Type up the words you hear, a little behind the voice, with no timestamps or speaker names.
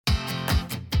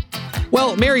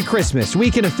Well, Merry Christmas.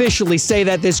 We can officially say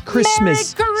that this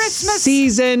Christmas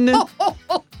season...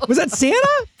 Was that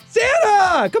Santa?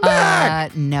 Santa! Come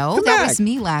back! No, Come that back. was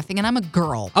me laughing, and I'm a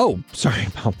girl. Oh, sorry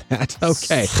about that.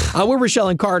 Okay. We're Rochelle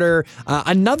and Carter.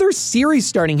 Another series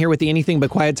starting here with the Anything But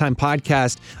Quiet Time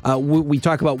podcast. We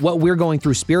talk about what we're going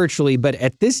through spiritually, but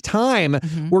at this time,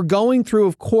 we're going through,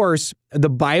 of course, the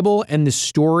Bible and the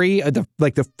story of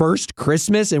the first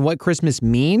Christmas and what Christmas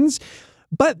means.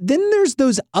 But then there's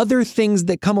those other things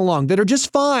that come along that are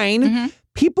just fine.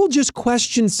 People just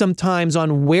question sometimes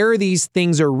on where these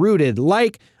things are rooted,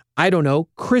 like, I don't know,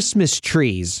 Christmas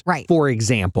trees, Right. for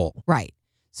example. Right.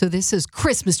 So this is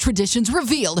Christmas traditions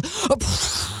revealed.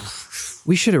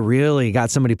 We should have really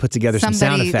got somebody put together some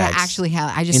sound Somebody effects. that actually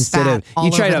had. I just Instead spat of all you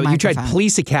over tried the you tried microphone.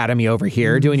 Police Academy over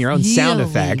here doing your own sound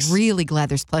Really, effects. Really glad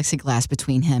there's plexiglass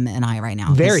between him and I right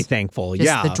now. Very Just- thankful. just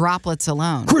Yeah. the droplets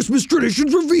alone. Christmas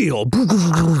traditions revealed.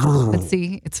 But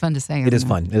see, it's fun to say. It is isn't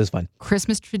fun. It is fun.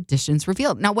 Christmas traditions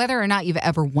revealed. Now, whether or not you've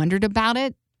ever wondered about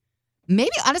it,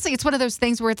 maybe honestly, it's one of those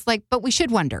things where it's like, but we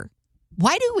should wonder.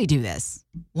 Why do we do this?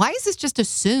 Why is this just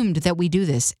assumed that we do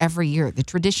this every year, the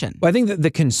tradition? Well, I think that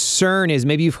the concern is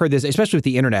maybe you've heard this, especially with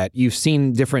the internet. You've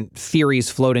seen different theories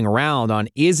floating around on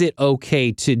is it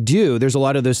okay to do? There's a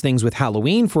lot of those things with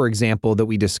Halloween, for example, that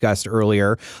we discussed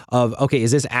earlier of, okay,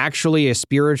 is this actually a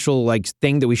spiritual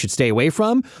thing that we should stay away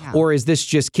from? Yeah. Or is this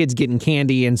just kids getting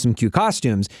candy and some cute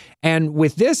costumes? And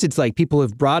with this, it's like people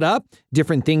have brought up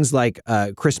different things like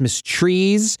Christmas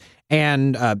trees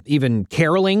and even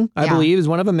caroling, I believe, is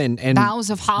one of them. And Boughs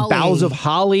of holly. Boughs of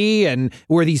holly. And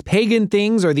were these pagan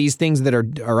things or these things that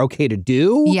are okay to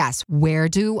do? Yes. Where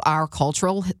do our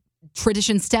cultural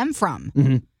traditions stem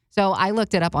from? So I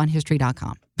looked it up on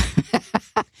history.com.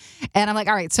 And I'm like,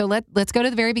 all right, so let's go to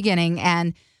the very beginning.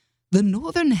 And the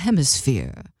Northern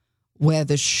Hemisphere, where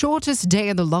the shortest day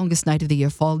and the longest night of the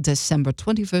year fall December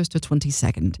 21st to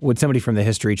 22nd. Would somebody from the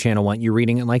History Channel want you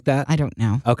reading it like that? I don't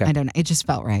know. Okay. I don't know. It just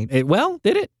felt right.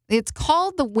 Did it? It's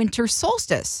called the winter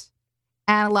solstice.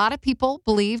 And a lot of people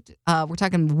believed, we're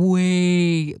talking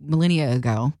way millennia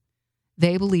ago,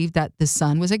 they believed that the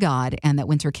sun was a god and that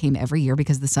winter came every year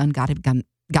because the sun had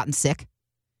gotten sick.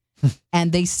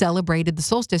 And they celebrated the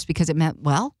solstice because it meant,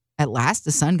 well, at last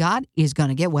the sun god is going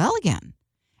to get well again.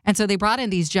 And so they brought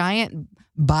in these giant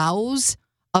boughs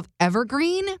of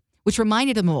evergreen, which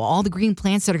reminded them of all the green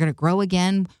plants that are going to grow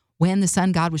again when the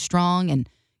sun god was strong and,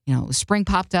 spring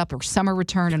popped up or summer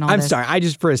returned and all this. I'm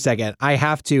sorry. For a second,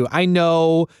 I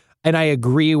know and I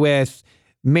agree with,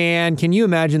 man, can you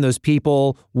imagine those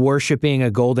people worshiping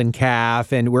a golden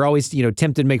calf? And we're always,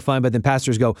 tempted to make fun, but then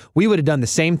pastors go, we would have done the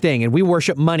same thing. And we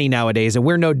worship money nowadays and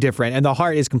we're no different. And the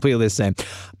heart is completely the same.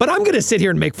 But I'm going to sit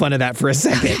here and make fun of that for a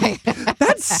second.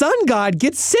 That sun god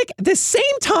gets sick the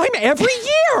same time every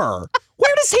year.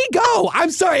 Where does he go?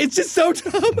 I'm sorry. It's just so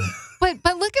dumb.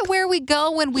 But look at where we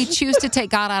go when we choose to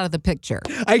take God out of the picture.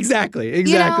 Exactly.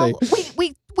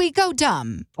 We go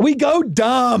dumb. We go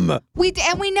dumb.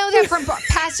 And we know that from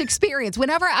past experience.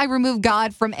 Whenever I remove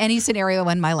God from any scenario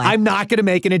in my life, I'm not going to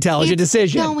make an intelligent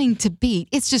decision.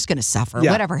 It's just going to suffer.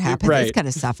 Yeah, Whatever happens, right. It's going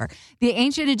to suffer. The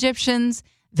ancient Egyptians,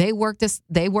 they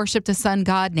worshipped a sun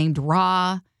god named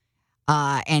Ra.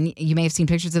 And you may have seen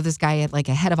pictures of this guy. He had like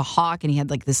a head of a hawk, and he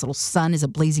had like this little sun as a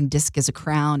blazing disc as a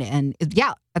crown. And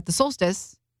at the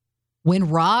solstice, when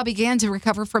Ra began to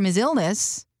recover from his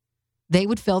illness, they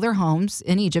would fill their homes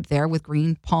in Egypt there with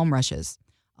green palm rushes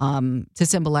to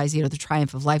symbolize, the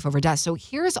triumph of life over death. So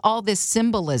here's all this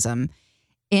symbolism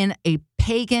in a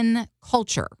pagan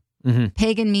culture.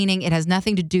 Pagan meaning it has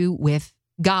nothing to do with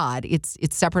God. It's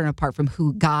separate and apart from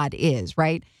who God is,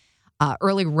 right?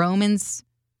 Early Romans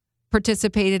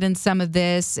participated in some of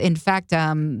this. In fact,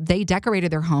 they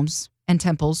decorated their homes and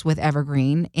temples with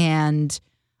evergreen. And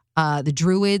the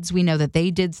Druids, we know that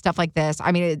they did stuff like this.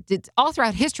 I mean, it's all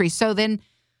throughout history. So then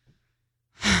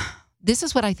this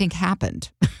is what I think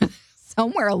happened.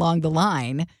 Somewhere along the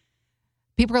line,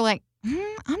 people are like,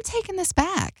 I'm taking this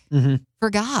back for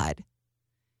God.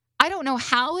 I don't know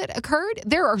how it occurred.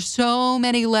 There are so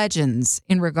many legends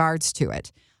in regards to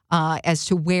it as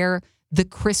to where the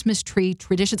Christmas tree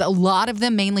traditions, a lot of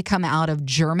them mainly come out of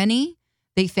Germany.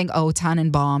 They think,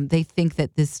 Tannenbaum. They think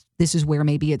that this is where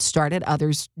maybe it started.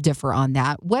 Others differ on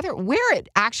that. Where it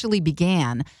actually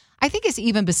began, I think is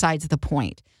even besides the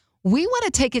point. We want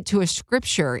to take it to a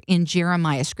scripture in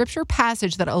Jeremiah, scripture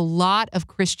passage that a lot of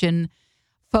Christian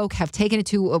folk have taken it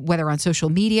to, whether on social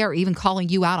media or even calling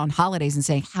you out on holidays and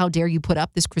saying, how dare you put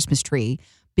up this Christmas tree?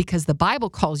 Because the Bible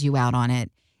calls you out on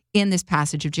it in this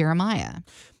passage of Jeremiah.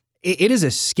 It is a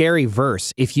scary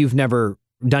verse if you've never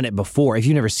done it before, if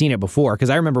you've never seen it before, because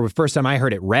I remember the first time I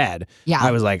heard it read, Yeah.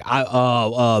 I was like,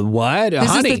 what? This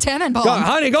honey, is the Tannenbaum.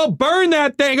 honey, go burn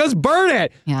that thing. Let's burn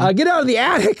it. Yeah. Get out of the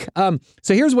attic.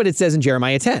 So here's what it says in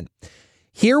Jeremiah 10.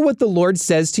 Hear what the Lord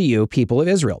says to you, people of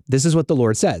Israel. This is what the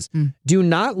Lord says. Do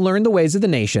not learn the ways of the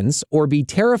nations or be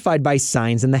terrified by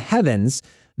signs in the heavens,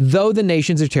 though the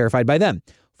nations are terrified by them.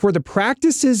 For the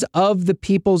practices of the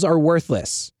peoples are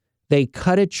worthless. They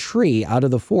cut a tree out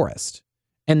of the forest,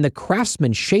 and the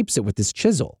craftsman shapes it with his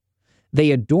chisel.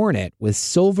 They adorn it with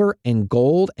silver and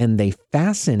gold, and they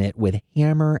fasten it with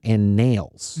hammer and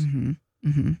nails. Mm-hmm.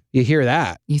 Mm-hmm. You hear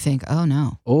that? You think, oh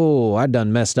no. Oh, I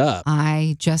done messed up.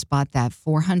 I just bought that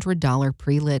 $400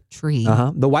 pre-lit tree.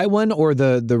 The white one or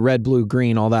the red, blue,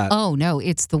 green, all that? Oh, no.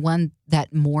 It's the one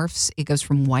that morphs. It goes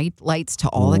from white lights to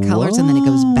all the colors, and then it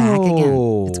goes back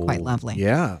again. It's quite lovely.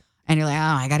 Yeah. And you're like,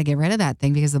 oh, I got to get rid of that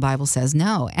thing because the Bible says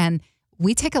no. And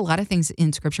we take a lot of things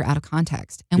in Scripture out of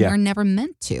context, and we're never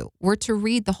meant to. We're to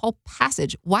read the whole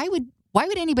passage. Why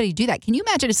would anybody do that? Can you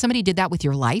imagine if somebody did that with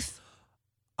your life?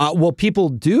 Well, people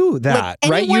do that,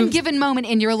 like right? Any one given moment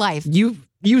in your life.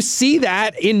 You see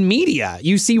that in media.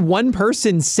 You see one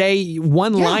person say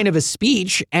one line of a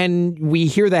speech, and we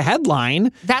hear the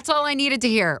headline. That's all I needed to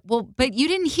hear. Well, but you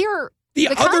didn't hear the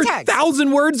other context.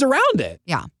 1,000 words around it.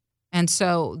 Yeah. And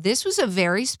so this was a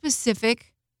very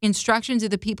specific instruction to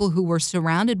the people who were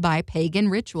surrounded by pagan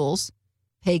rituals,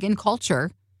 pagan culture,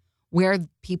 where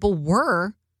people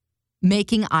were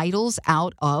making idols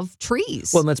out of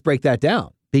trees. Well, let's break that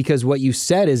down. Because what you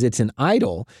said is it's an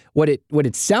idol. What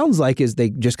it sounds like is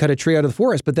they just cut a tree out of the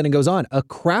forest, but then it goes on. A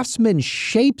craftsman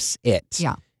shapes it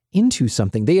into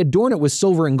something. They adorn it with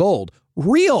silver and gold.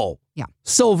 Real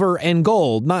silver and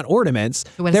gold, not ornaments.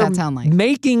 So what does that sound like?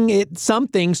 Making it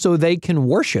something so they can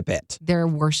worship it. They're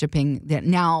worshiping that.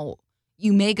 Now,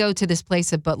 you may go to this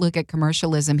place but look at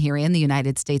commercialism here in the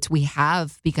United States. We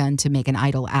have begun to make an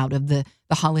idol out of the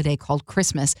holiday called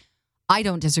Christmas. I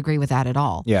don't disagree with that at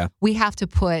all. Yeah. We have to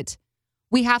put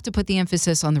the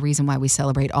emphasis on the reason why we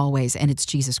celebrate always, and it's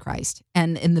Jesus Christ.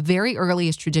 And in the very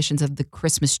earliest traditions of the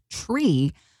Christmas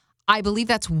tree, I believe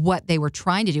that's what they were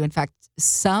trying to do. In fact,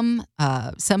 some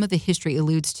of the history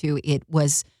alludes to it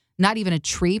was not even a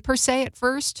tree per se at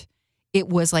first. It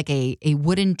was like a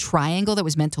wooden triangle that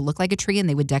was meant to look like a tree, and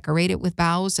they would decorate it with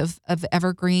boughs of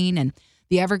evergreen. And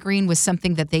the evergreen was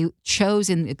something that they chose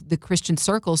in the Christian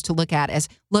circles to look at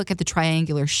the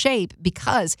triangular shape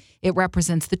because it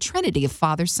represents the Trinity of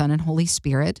Father, Son, and Holy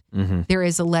Spirit. Mm-hmm. There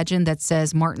is a legend that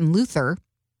says Martin Luther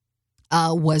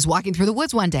was walking through the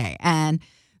woods one day, and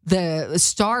the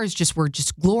stars were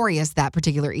glorious that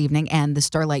particular evening, and the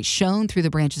starlight shone through the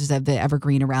branches of the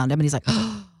evergreen around him, and he's like,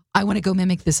 oh, I want to go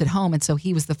mimic this at home. And so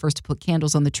he was the first to put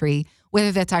candles on the tree.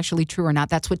 Whether that's actually true or not,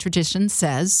 that's what tradition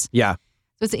says. Yeah.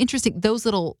 So it's interesting, those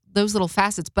little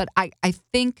facets. But I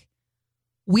think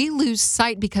we lose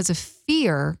sight because of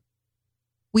fear.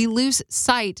 We lose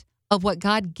sight of what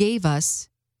God gave us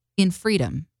in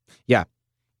freedom. Yeah.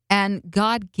 And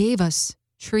God gave us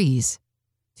trees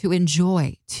to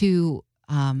enjoy, to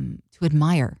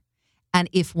admire. And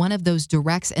if one of those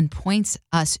directs and points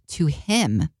us to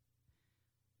Him,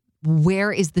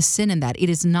 where is the sin in that? It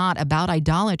is not about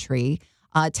idolatry.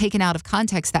 Taken out of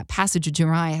context, that passage of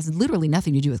Jeremiah has literally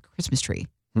nothing to do with Christmas tree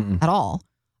at all.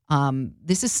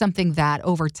 This is something that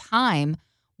over time,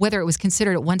 whether it was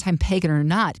considered at one time pagan or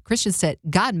not, Christians said,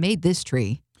 God made this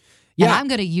tree. Yeah. And I'm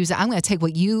going to use it. I'm going to take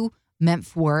what you meant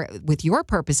for with your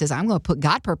purposes. I'm going to put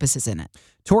God purposes in it.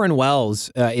 Torrin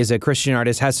Wells is a Christian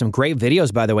artist, has some great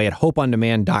videos, by the way, at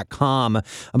hopeondemand.com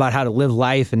about how to live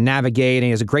life and navigate. And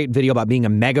he has a great video about being a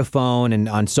megaphone and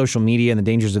on social media and the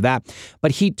dangers of that.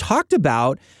 But he talked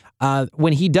about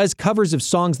when he does covers of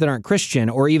songs that aren't Christian,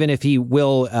 or even if he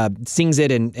will sings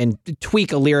it and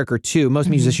tweak a lyric or two. Most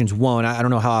musicians won't. I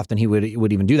don't know how often he would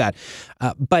even do that.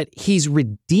 But he's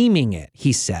redeeming it,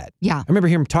 he said. Yeah. I remember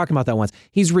hearing him talking about that once.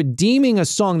 He's redeeming a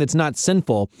song that's not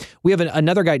sinful. We have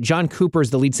another guy, John Cooper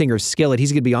is the lead singer of Skillet.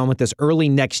 He's going to be on with us early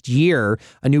next year,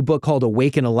 a new book called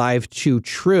Awaken Alive to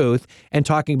Truth, and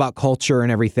talking about culture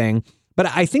and everything. But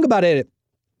I think about it,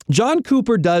 John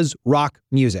Cooper does rock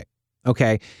music.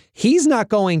 Okay, he's not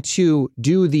going to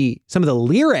do some of the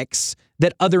lyrics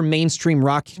that other mainstream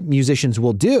rock musicians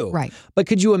will do. Right. But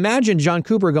could you imagine John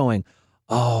Cooper going,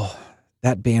 "Oh,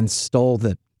 that band stole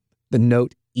the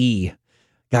note E.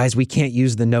 Guys, we can't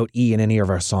use the note E in any of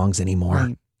our songs anymore.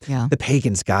 Right. Yeah. The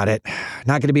pagans got it.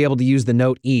 Not going to be able to use the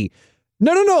note E."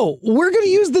 No. We're going to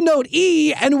use the note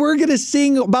E and we're going to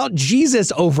sing about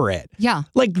Jesus over it. Yeah.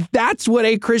 Like, that's what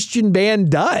a Christian band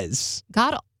does.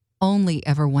 God only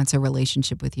ever wants a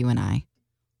relationship with you and I.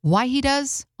 Why he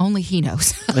does, only he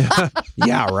knows.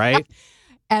 Yeah, right?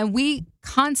 And we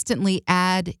constantly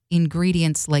add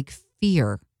ingredients like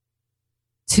fear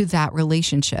to that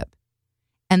relationship.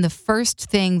 And the first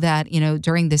thing that,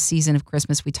 during this season of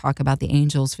Christmas, we talk about the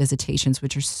angels' visitations,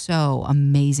 which are so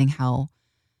amazing how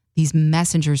these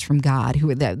messengers from God,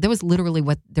 that was literally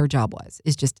what their job was,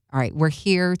 is just, all right, we're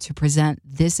here to present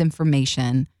this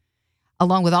information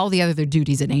along with all the other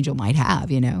duties an angel might have,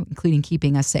 including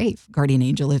keeping us safe, guardian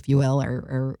angel, if you will,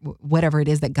 or whatever it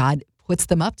is that God puts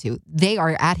them up to. They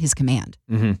are at his command.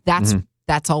 Mm-hmm.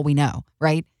 That's all we know,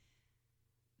 right?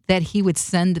 That he would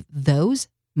send those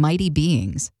mighty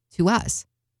beings to us.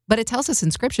 But it tells us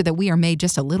in Scripture that we are made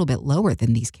just a little bit lower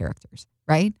than these characters,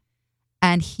 right?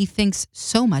 And he thinks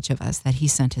so much of us that he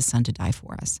sent his son to die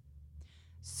for us.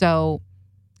 So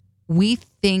we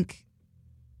think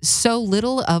so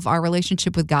little of our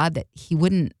relationship with God that he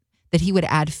would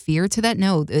add fear to that.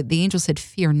 No, the angel said,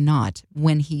 fear not,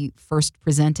 when he first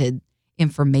presented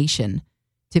information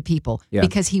to people,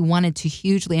 because he wanted to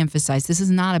hugely emphasize this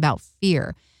is not about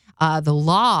fear. The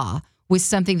law was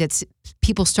something that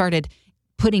people started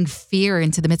putting fear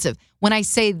into the midst of. When I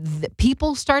say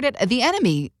people started, the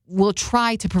enemy will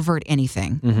try to pervert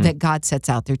anything that God sets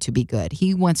out there to be good.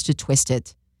 He wants to twist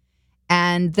it.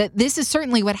 And that this is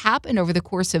certainly what happened over the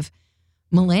course of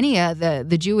millennia.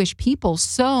 The Jewish people,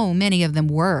 so many of them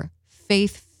were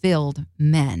faith-filled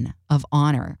men of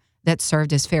honor that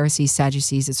served as Pharisees,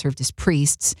 Sadducees, that served as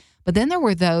priests. But then there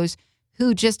were those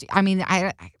who just,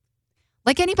 I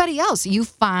like anybody else, you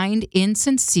find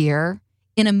insincere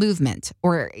in a movement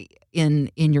or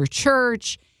in your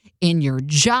church, in your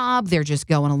job. They're just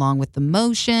going along with the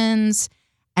motions.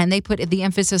 And they put the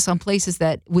emphasis on places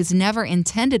that was never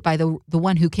intended by the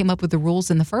one who came up with the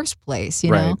rules in the first place.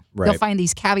 Right. They'll find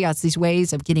these caveats, these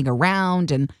ways of getting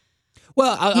around and.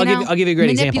 Well, I'll give you a great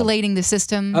example. Manipulating the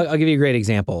system. I'll give you a great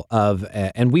example of,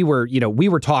 and we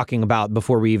were talking about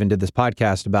before we even did this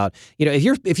podcast about,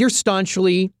 if you're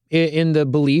staunchly in the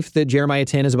belief that Jeremiah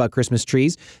 10 is about Christmas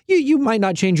trees, you might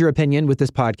not change your opinion with this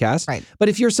podcast. Right. But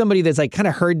if you're somebody that's like kind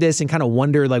of heard this and kind of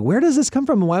wonder like, where does this come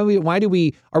from? And are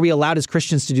we allowed as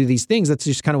Christians to do these things? That's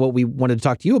just kind of what we wanted to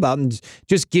talk to you about and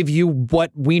just give you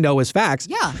what we know as facts.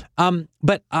 Yeah.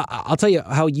 But I'll tell you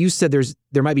how you said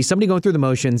there might be somebody going through the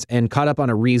motions and caught up on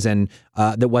a reason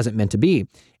that wasn't meant to be.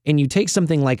 And you take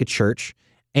something like a church,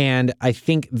 and I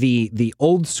think the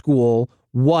old school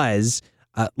was,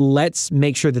 let's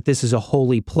make sure that this is a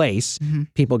holy place. Mm-hmm.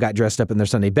 People got dressed up in their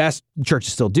Sunday best.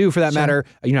 Churches still do, for that matter.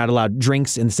 You're not allowed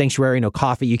drinks in the sanctuary, no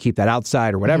coffee. You keep that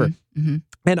outside or whatever. Mm-hmm.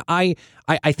 Mm-hmm. And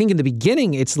I think in the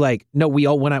beginning, it's like, no, we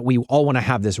all want to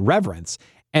have this reverence.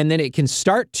 And then it can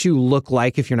start to look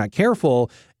like, if you're not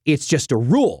careful, it's just a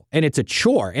rule and it's a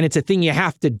chore and it's a thing you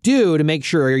have to do to make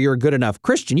sure you're a good enough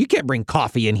Christian. You can't bring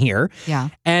coffee in here. Yeah.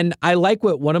 And I like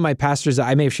what one of my pastors,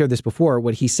 I may have shared this before,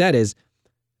 what he said is,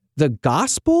 the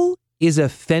gospel is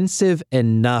offensive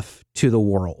enough to the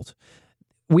world.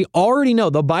 We already know,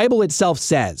 the Bible itself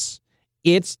says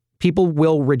people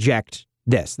will reject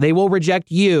this. They will reject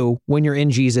you when you're in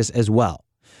Jesus as well.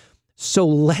 So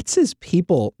let's, as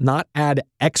people, not add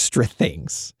extra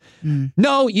things. Mm.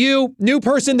 No, you, new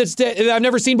person that I've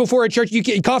never seen before at church,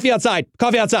 coffee outside.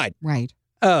 Right.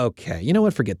 Okay, you know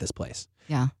what? Forget this place.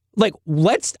 Yeah. Like,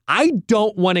 I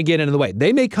don't want to get into the way.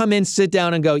 They may come in, sit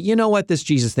down and go, you know what? This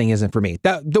Jesus thing isn't for me.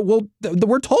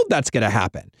 We're told that's going to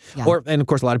happen. Yeah. And of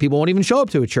course, a lot of people won't even show up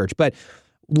to a church. But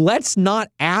let's not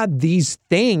add these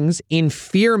things in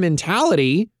fear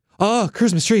mentality. Oh,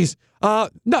 Christmas trees.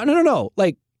 No.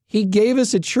 Like, he gave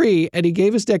us a tree and he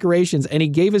gave us decorations and he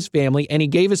gave us family and he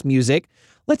gave us music.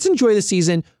 Let's enjoy the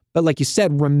season. But like you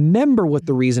said, remember what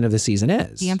the reason of the season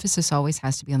is. The emphasis always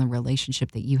has to be on the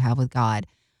relationship that you have with God.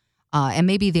 And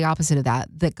maybe the opposite of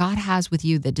that God has with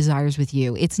you, that desires with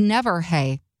you. It's never,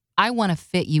 hey, I want to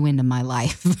fit you into my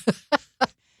life.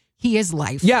 He is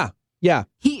life. Yeah.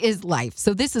 He is life.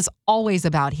 So this is always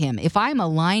about him. If I'm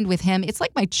aligned with him, it's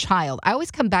like my child. I always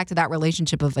come back to that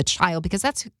relationship of a child because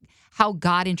that's how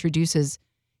God introduces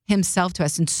himself to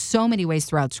us in so many ways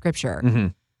throughout Scripture.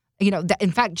 Mm-hmm.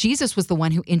 In fact, Jesus was the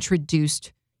one who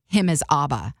introduced him as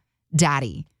Abba,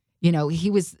 Daddy.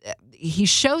 He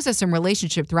shows us in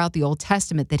relationship throughout the Old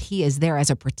Testament that he is there as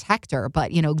a protector.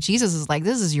 But, Jesus is like,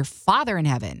 this is your Father in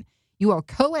heaven. You are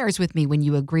co-heirs with me when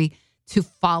you agree to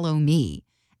follow me.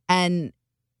 And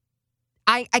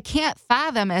I can't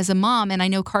fathom as a mom, and I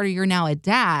know, Carter, you're now a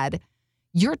dad,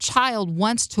 your child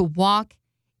wants to walk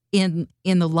in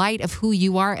the light of who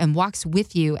you are and walks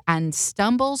with you and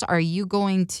stumbles. Are you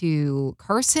going to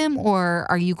curse him or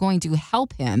are you going to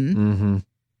help him?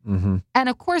 Mm-hmm. And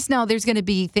of course, now there's going to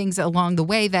be things along the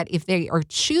way that if they are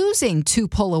choosing to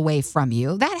pull away from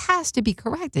you, that has to be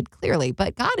corrected clearly.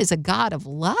 But God is a God of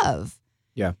love.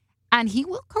 Yeah. And he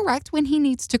will correct when he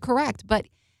needs to correct. But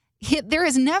there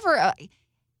is never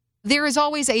there is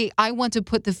always I want to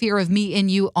put the fear of me in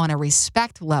you on a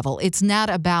respect level. It's not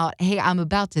about, hey, I'm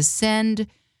about to send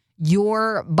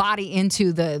your body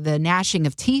into the gnashing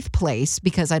of teeth place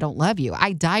because I don't love you.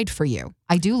 I died for you.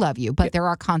 I do love you, but there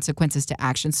are consequences to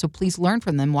actions. So please learn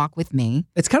from them. Walk with me.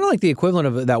 It's kind of like the equivalent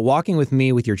of that walking with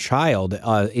me with your child.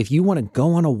 If you want to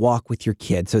go on a walk with your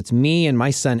kid, so it's me and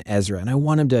my son Ezra, and I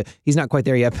want him to, he's not quite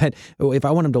there yet, but if I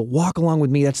want him to walk along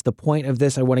with me, that's the point of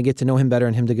this. I want to get to know him better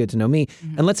and him to get to know me.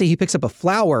 Mm-hmm. And let's say he picks up a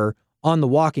flower on the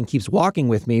walk and keeps walking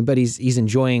with me, but he's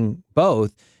enjoying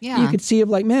both. Yeah. You could see of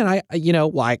like, man,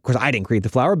 of course I didn't create the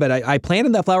flower, but I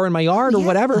planted that flower in my yard or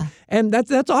whatever. And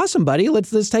that's awesome, buddy.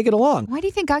 Let's take it along. Why do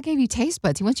you think God gave you taste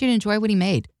buds? He wants you to enjoy what he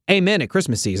made. Amen at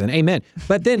Christmas season. Amen.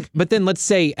 But then let's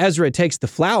say Ezra takes the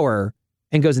flower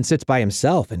and goes and sits by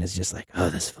himself and is just like,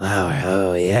 oh, this flower.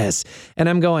 Oh, yes. And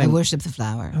I'm going, I worship the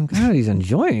flower. Oh, God, he's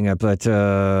enjoying it, but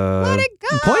let it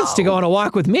go. Points to go on a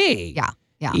walk with me. Yeah.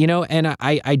 Yeah. And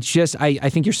I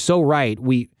think you're so right.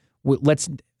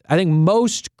 I think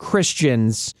most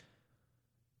Christians,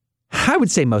 I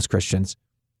would say most Christians,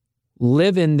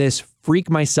 live in this freak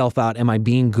myself out, am I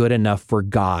being good enough for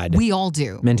God? We all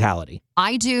do. Mentality.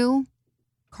 I do.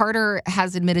 Carter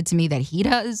has admitted to me that he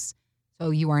does. So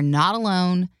you are not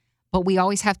alone. But we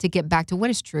always have to get back to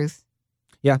what is truth.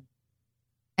 Yeah.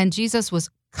 And Jesus was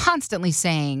constantly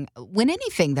saying, when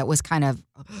anything that was kind of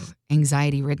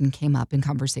anxiety-ridden came up in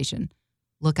conversation,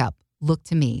 look up, look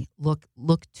to me, look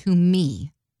to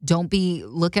me. Don't be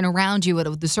looking around you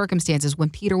at the circumstances. When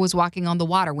Peter was walking on the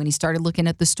water, when he started looking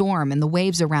at the storm and the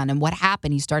waves around him, what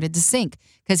happened? He started to sink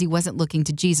because he wasn't looking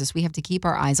to Jesus. We have to keep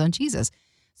our eyes on Jesus.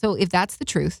 So if that's the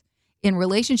truth, in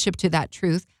relationship to that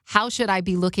truth, how should I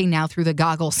be looking now through the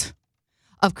goggles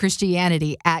of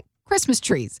Christianity at Christmas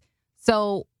trees?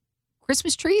 So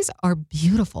Christmas trees are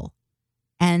beautiful.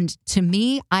 And to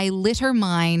me, I litter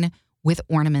mine with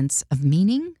ornaments of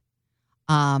meaning.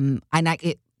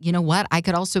 You know what? I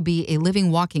could also be a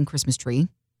living, walking Christmas tree.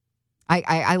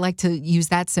 I like to use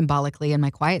that symbolically in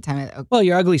my quiet time. Well,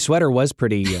 your ugly sweater was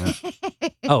pretty...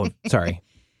 Oh, sorry.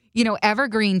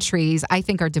 Evergreen trees, I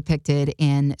think, are depicted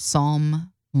in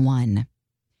Psalm 1.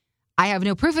 I have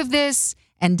no proof of this.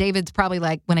 And David's probably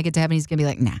like, when I get to heaven, he's going to be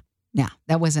like, nah,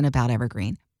 that wasn't about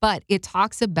evergreen. But it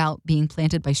talks about being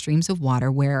planted by streams of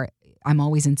water where I'm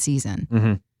always in season.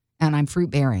 Mm-hmm. And I'm fruit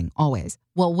bearing, always.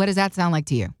 Well, what does that sound like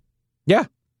to you? Yeah.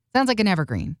 Sounds like an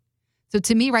evergreen. So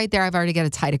to me right there, I've already got a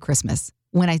tie to Christmas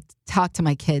when I talk to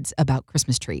my kids about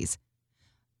Christmas trees.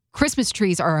 Christmas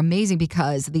trees are amazing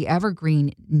because the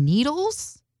evergreen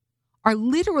needles are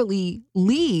literally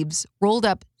leaves rolled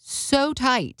up so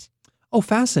tight. Oh,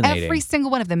 fascinating. Every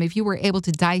single one of them, if you were able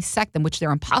to dissect them, which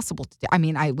they're impossible to do. I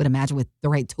mean, I would imagine with the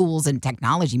right tools and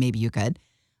technology, maybe you could.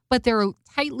 But they're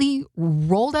tightly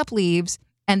rolled up leaves,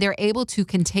 and they're able to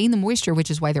contain the moisture, which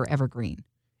is why they're evergreen.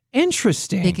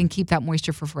 Interesting. They can keep that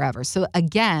moisture for forever. So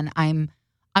again, I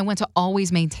want to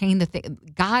always maintain the thing.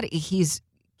 God, he's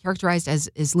characterized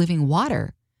as living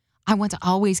water. I want to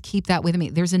always keep that with me.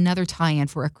 There's another tie-in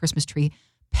for a Christmas tree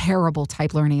parable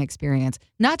type learning experience,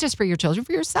 not just for your children,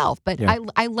 for yourself. But yeah.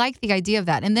 I like the idea of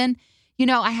that. And then,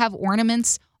 I have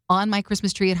ornaments on my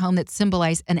Christmas tree at home that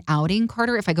symbolize an outing,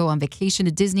 Carter. If I go on vacation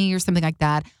to Disney or something like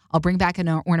that, I'll bring back an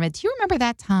ornament. Do you remember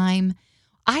that time?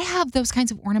 I have those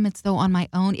kinds of ornaments though on my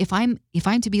own. If I'm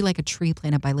to be like a tree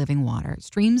planted by living water,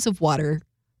 streams of water,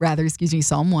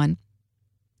 Psalm 1,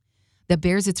 that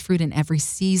bears its fruit in every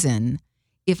season.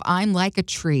 If I'm like a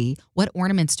tree, what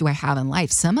ornaments do I have in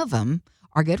life? Some of them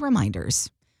are good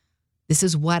reminders. This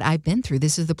is what I've been through.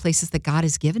 This is the places that God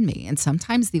has given me. And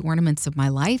sometimes the ornaments of my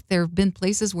life, there have been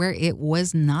places where it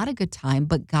was not a good time,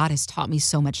 but God has taught me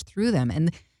so much through them.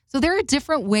 And so there are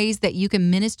different ways that you can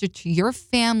minister to your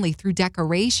family through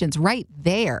decorations right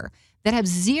there that have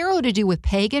zero to do with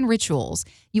pagan rituals.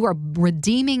 You are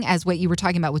redeeming, as what you were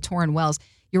talking about with Torrin Wells,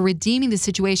 you're redeeming the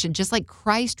situation just like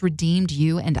Christ redeemed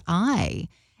you and I.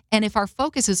 And if our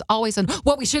focus is always on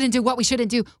what we shouldn't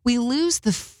do, we lose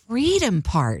the freedom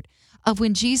part of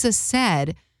when Jesus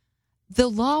said, the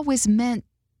law was meant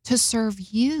to serve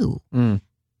you,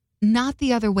 not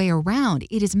the other way around.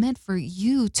 It is meant for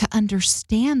you to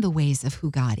understand the ways of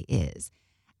who God is.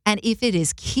 And if it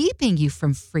is keeping you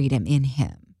from freedom in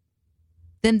him,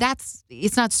 then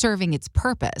it's not serving its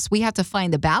purpose. We have to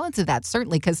find the balance of that,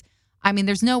 certainly, because,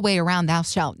 there's no way around thou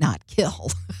shalt not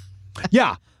kill.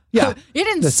 Yeah. Yeah. He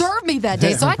didn't serve me that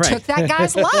day, so I Right. took that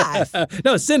guy's life.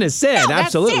 No, sin is sin. No, that's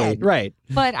Absolutely. sin. Right.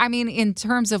 But I mean, in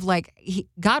terms of like,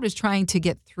 God was trying to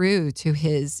get through to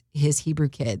his Hebrew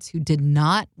kids who did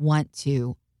not want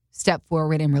to step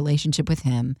forward in relationship with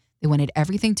him. They wanted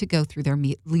everything to go through their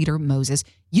leader, Moses.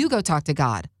 You go talk to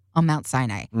God on Mount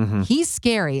Sinai. Mhm. He's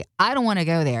scary. I don't want to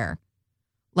go there.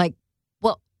 Like,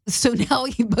 well, so now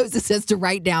Moses has to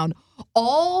write down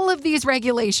all of these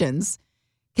regulations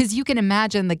because you can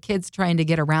imagine the kids trying to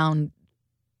get around,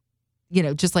 you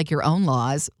know, just like your own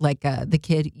laws. Like the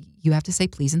kid, you have to say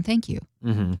please and thank you.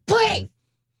 Mhm. Please,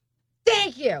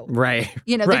 thank you. Right.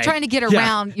 You know, they're Right. trying to get Yeah.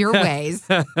 around your ways.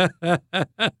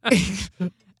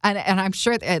 And I'm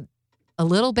sure that a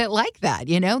little bit like that,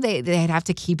 you know, they'd have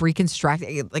to keep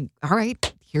reconstructing. Like, all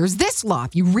right, here's this law.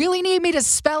 If you really need me to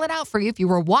spell it out for you, if you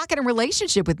were walking a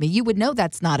relationship with me, you would know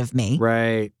that's not of me.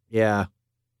 Right. Yeah.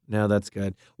 No, that's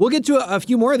good. We'll get to a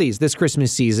few more of these this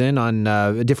Christmas season on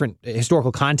a different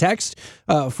historical context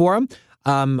for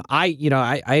them.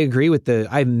 I agree with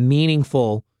I have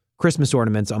meaningful Christmas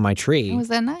ornaments on my tree. Oh, was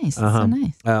that nice? That's Uh-huh. so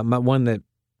nice. One that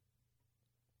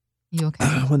You okay?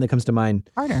 one that comes to mind,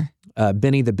 Harder.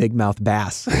 Benny the Big Mouth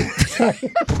Bass.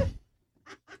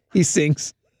 He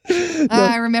sings.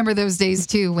 I remember those days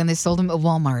too when they sold them at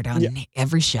Walmart on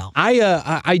every shelf.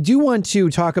 I do want to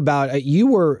talk about, you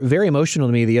were very emotional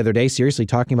to me the other day, seriously,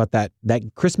 talking about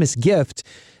that Christmas gift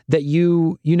that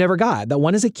you never got. That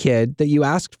one as a kid that you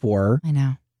asked for, I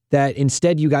know. that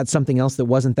instead you got something else that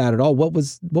wasn't that at all. What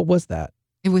was that?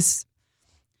 It was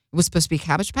supposed to be a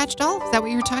Cabbage Patch doll. Is that what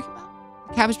you were talking about?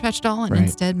 A Cabbage Patch doll. And Right.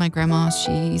 instead my grandma,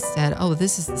 she said, oh,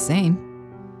 this is the same.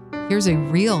 Here's a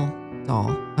real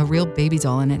doll, a real baby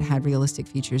doll, and it had realistic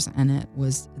features, and it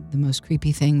was the most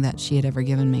creepy thing that she had ever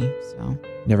given me. So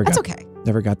that's okay.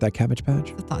 Never got that Cabbage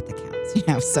Patch. The thought that counts, you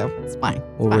know, so it's fine.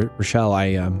 It's Well, fine. Rochelle,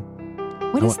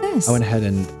 What is this? I went ahead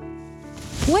and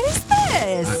What is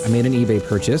this? I made an eBay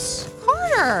purchase,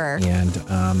 Carter. and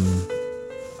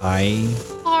I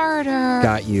Carter.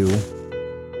 got you.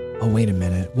 Oh, wait a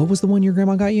minute. What was the one your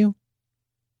grandma got you?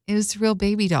 It was a real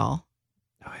baby doll.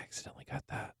 Oh, I accidentally got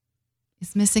that.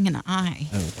 It's missing an eye.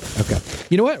 Oh, okay.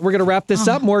 You know what? We're going to wrap this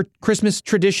up. More Christmas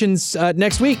traditions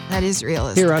next week That is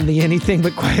realistic. here on the Anything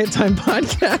But Quiet Time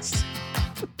podcast.